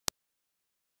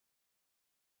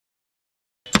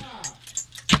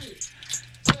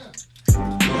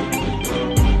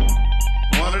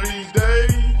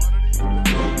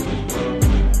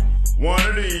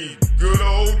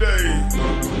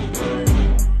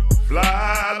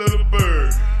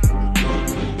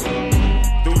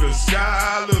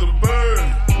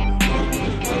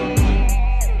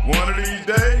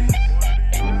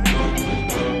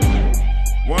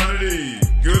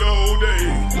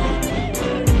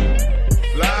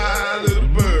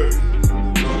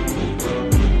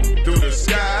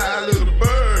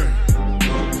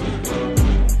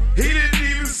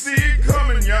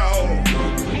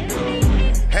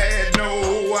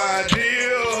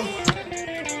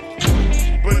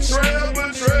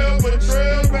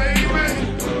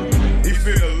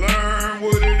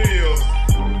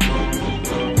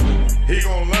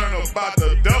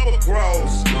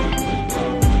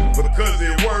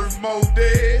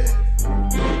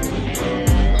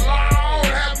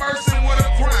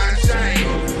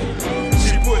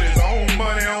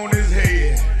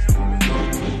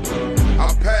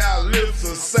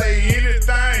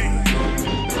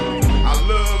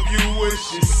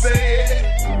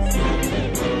bed.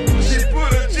 She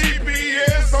put a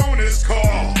GPS on his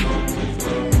car.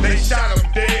 They shot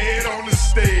him dead on the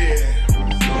stair.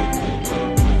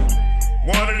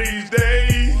 One of these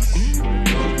days,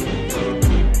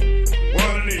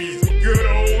 one of these good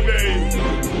old days,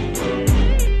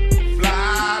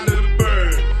 fly little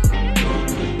bird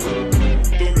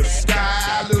through the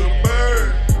sky, little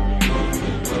bird.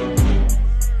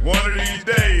 One of these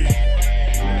days,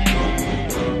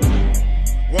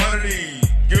 one of these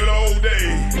good old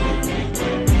days,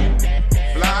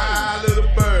 fly little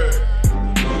bird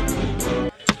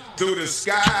through the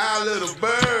sky, little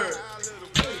bird.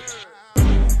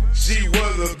 She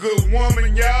was a good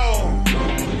woman, y'all.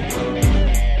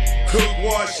 Cook,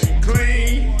 wash, and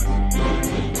clean.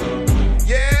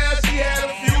 Yeah, she had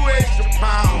a few extra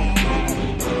pounds.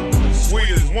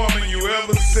 Sweetest woman you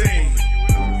ever seen.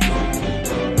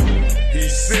 He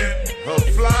sent her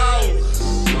flowers,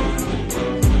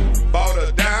 bought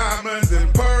her diamonds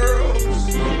and pearls.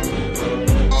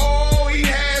 Oh, he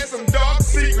had some dark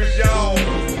secrets, y'all,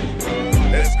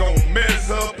 that's gonna mess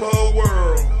up her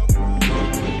world.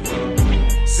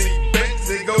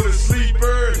 They go to sleep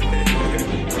early.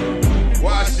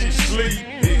 While she sleep,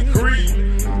 he creep.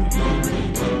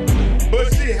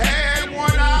 But she had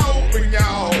one eye open,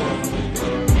 y'all.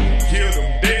 Killed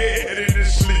him dead in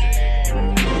his sleep.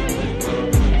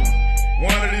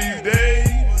 One of these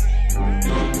days,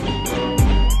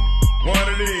 one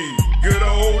of these good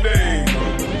old days,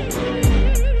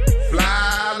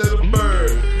 fly little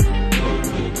bird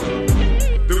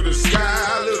through the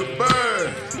sky, little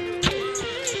bird.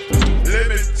 Let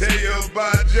me tell you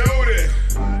about Jody.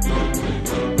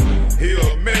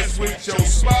 He'll mess with your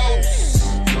spouse.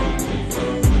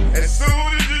 As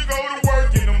soon as you go to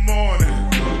work in the morning,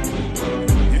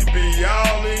 he'll be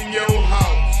all in your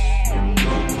house.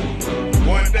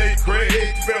 One day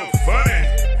Craig felt funny,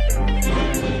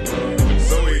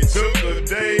 so he took a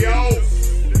day off.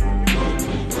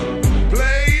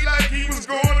 Played like he was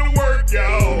going to work,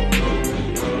 y'all.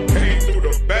 Came through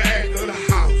the back of the house.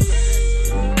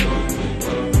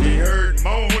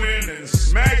 Moaning and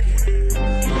smacking,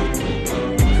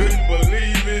 couldn't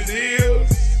believe his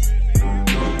ears.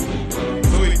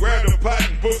 So he grabbed a pot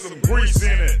and put some grease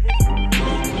in it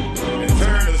and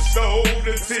turned the stove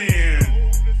to 10.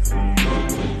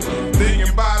 Thinking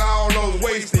about all those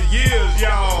wasted years,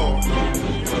 y'all.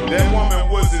 That woman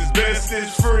was his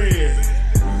bestest friend.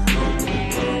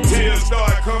 Tears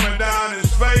started coming down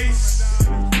his face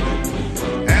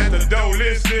at the door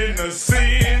listening to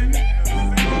sin.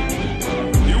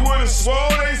 Swore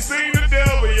they seen the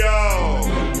devil, y'all.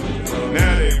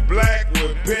 Now they black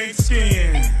with pink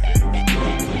skin.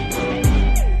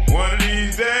 One of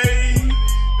these days,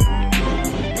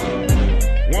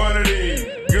 one of these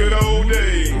good old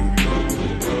days,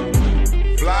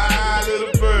 fly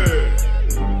little bird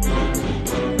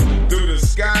through the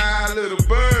sky, little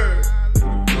bird.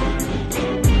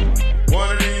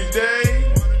 One of these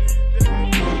days,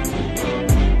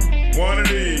 one of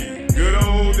these good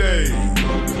old days,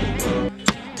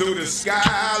 through the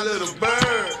sky, little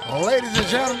bird. Ladies and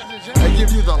gentlemen, I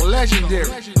give you the legendary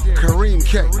Kareem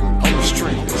K on the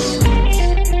strings.